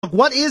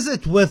What is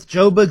it with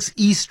Joburg's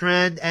East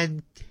Rand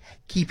and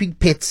keeping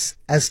pets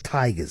as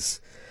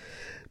tigers?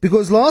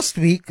 Because last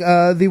week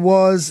there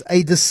was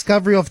a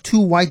discovery of two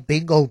white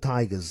Bengal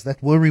tigers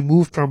that were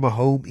removed from a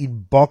home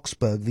in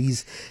Boksburg.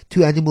 These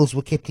two animals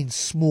were kept in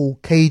small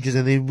cages,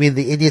 and then when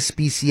the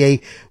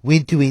NSPCA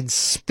went to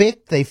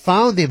inspect, they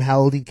found them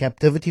held in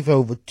captivity for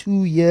over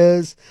 2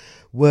 years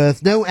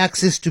with no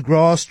access to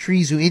grass,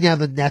 trees, or any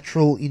other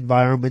natural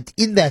environment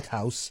in that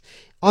house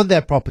on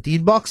their property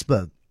in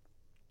Boksburg.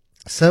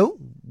 So,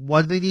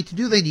 what do they need to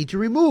do? They need to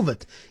remove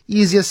it.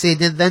 Easier said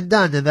than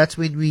done. And that's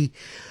when we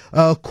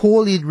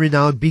call in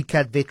renowned big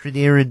cat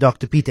veterinarian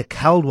Dr. Peter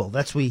Caldwell.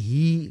 That's where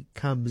he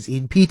comes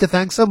in. Peter,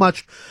 thanks so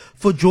much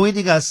for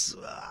joining us.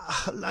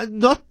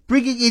 Not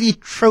bringing any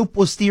trope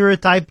or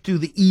stereotype to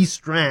the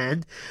East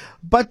Rand,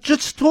 but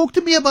just talk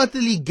to me about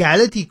the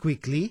legality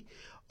quickly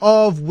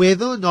of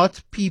whether or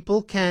not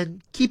people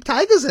can keep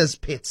tigers as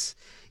pets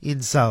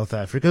in South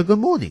Africa. Good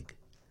morning.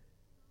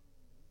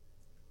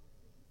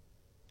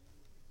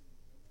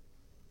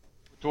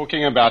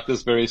 Talking about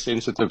this very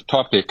sensitive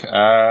topic.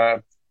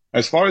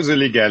 As far as the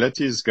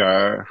legalities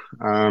go,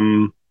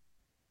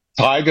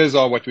 tigers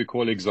are what we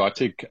call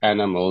exotic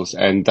animals,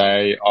 and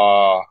they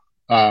are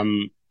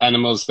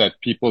animals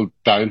that people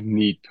don't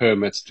need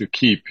permits to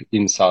keep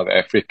in South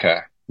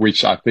Africa,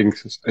 which I think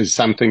is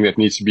something that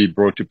needs to be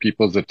brought to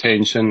people's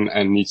attention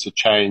and needs to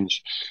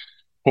change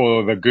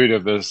for the good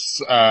of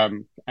this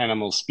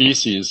animal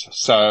species.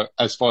 So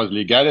as far as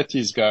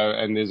legalities go,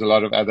 and there's a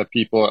lot of other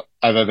people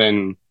other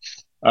than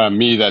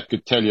me that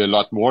could tell you a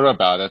lot more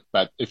about it.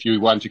 But if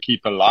you want to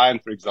keep a lion,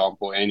 for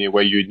example,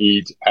 anywhere, you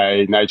need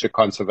a nature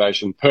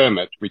conservation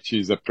permit, which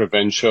is a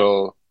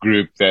provincial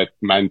group that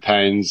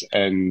maintains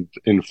and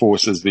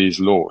enforces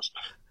these laws.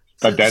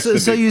 But that's the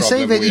big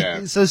problem we have.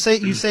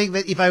 You're saying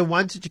that if I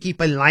wanted to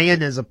keep a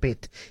lion as a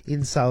pet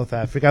in South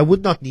Africa, I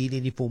would not need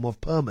any form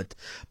of permit.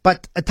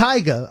 But a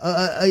tiger,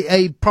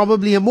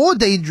 probably a more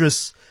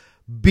dangerous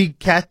big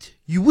cat,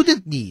 you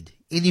wouldn't need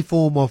any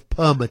form of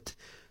permit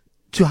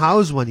to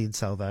house one in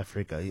South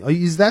Africa.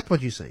 Is that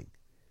what you're saying?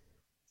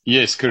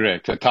 Yes,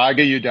 correct. A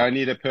tiger, you don't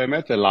need a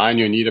permit. A lion,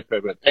 you need a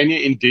permit.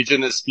 Any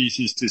indigenous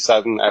species to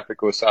Southern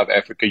Africa or South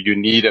Africa, you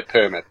need a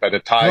permit. But a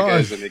tiger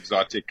is an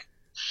exotic.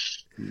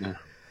 No.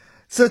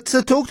 So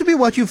talk to me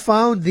what you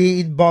found there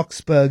in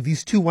Boksburg.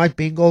 These two white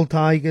Bengal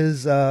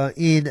tigers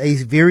in a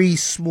very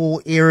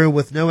small area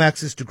with no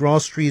access to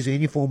grass, trees, or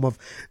any form of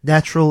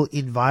natural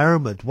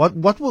environment. What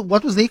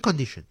was their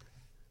condition?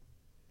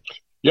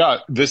 Yeah,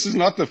 this is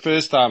not the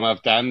first time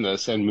I've done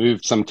this and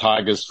moved some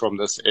tigers from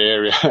this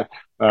area.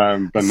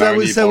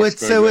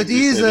 So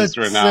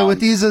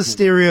it is a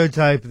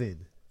stereotype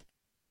then.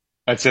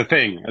 It's a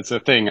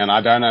thing, and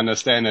I don't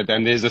understand it.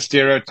 And there's a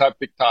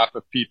stereotypic type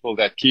of people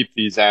that keep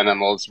these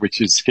animals,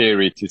 which is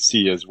scary to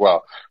see as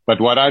well.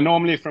 But what I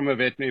normally, from a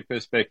veterinary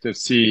perspective,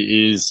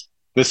 see is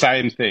the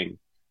same thing.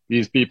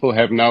 These people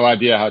have no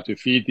idea how to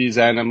feed these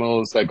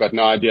animals. They've got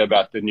no idea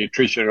about the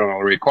nutritional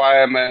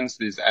requirements.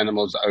 These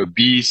animals are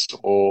obese,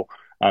 or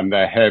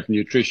they have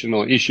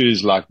nutritional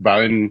issues like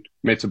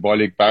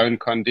metabolic bone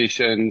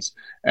conditions.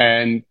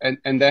 And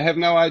they have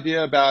no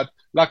idea about,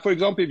 like, for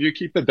example, if you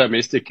keep a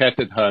domestic cat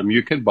at home,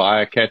 you can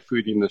buy a cat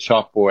food in the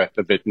shop or at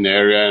the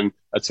veterinarian.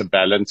 It's a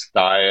balanced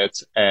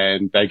diet,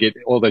 and they get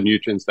all the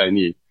nutrients they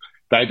need.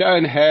 They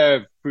don't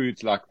have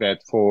foods like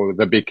that for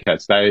the big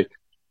cats.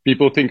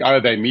 People think,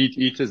 oh, they're meat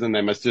eaters and they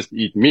must just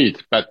eat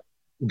meat. But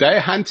they're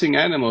hunting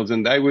animals,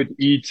 and they would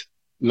eat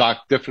like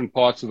different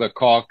parts of the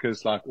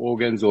carcass, like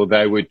organs, or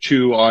they would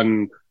chew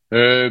on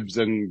herbs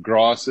and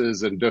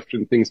grasses and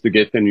different things to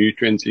get the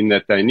nutrients in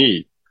that they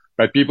need.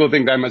 But people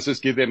think they must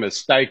just give them a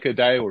steak a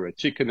day or a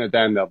chicken a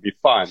day and they'll be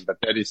fine.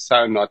 But that is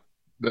so not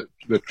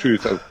the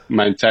truth of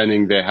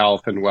maintaining their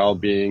health and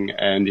well-being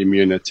and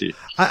immunity.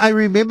 I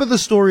remember the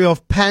story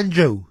of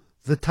Panjo,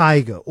 the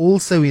tiger,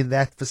 also in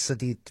that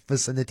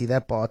vicinity,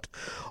 that part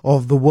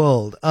of the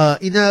world.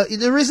 In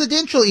a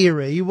residential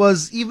area, he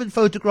was even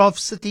photographed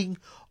sitting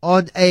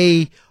on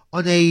a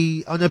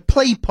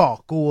play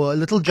park or a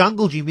little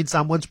jungle gym in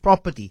someone's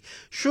property.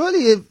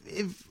 Surely,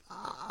 if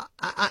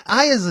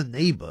I as a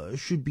neighbor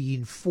should be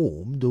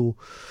informed, or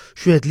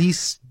should at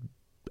least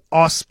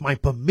ask my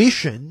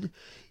permission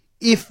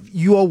if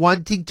you are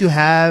wanting to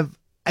have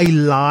a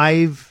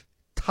live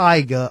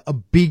tiger, a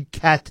big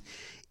cat,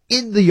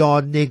 in the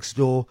yard next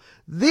door.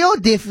 They are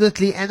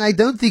definitely, and I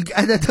don't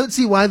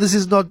see why this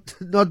is not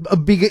a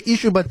bigger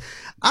issue, but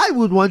I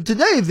would want to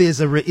know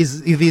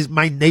if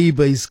my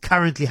neighbor is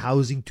currently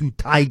housing two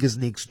tigers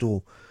next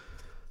door.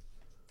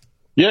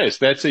 Yes,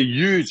 that's a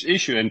huge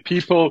issue, and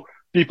people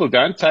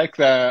don't take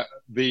the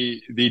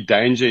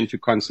danger into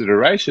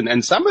consideration.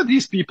 And some of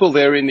these people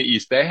there in the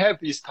East, they have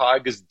these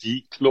tigers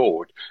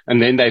declawed,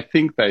 and then they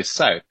think they're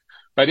safe.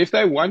 But if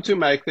they want to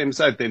make them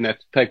safe, then they have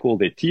to take all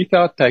their teeth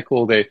out, take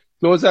all their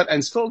claws out,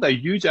 and still they're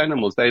huge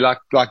animals. They like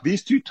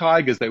these two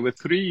tigers, they were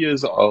 3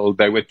 years old.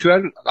 They were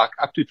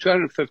up to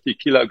 250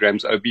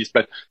 kilograms obese.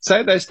 But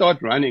say they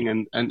start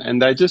running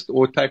and they just,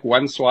 or take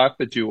one swipe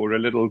at you or a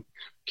little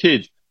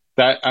kid,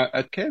 that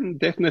it can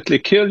definitely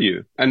kill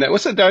you. And they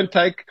also don't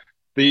take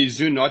the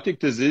zoonotic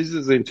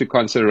diseases into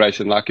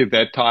consideration. Like if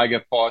that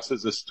tiger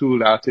passes a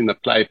stool out in the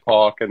play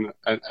park and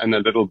a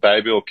little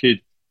baby or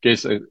kid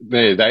gets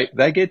there,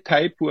 they get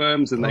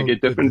tapeworms and they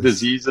get different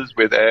diseases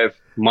where they have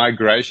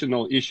migration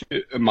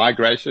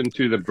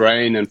to the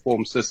brain and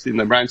form cysts in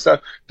the brain. So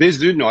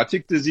there's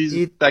zoonotic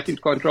diseases taken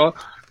control.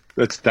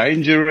 It's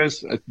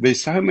dangerous.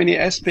 There's so many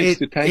aspects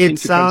to take into consideration. It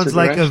sounds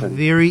like a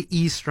very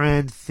East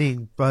Rand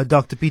thing.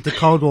 Dr. Peter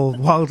Caldwell,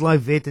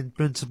 wildlife vet and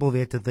principal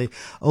vet at the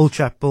Old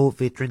Chapel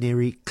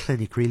Veterinary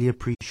Clinic. Really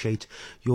appreciate your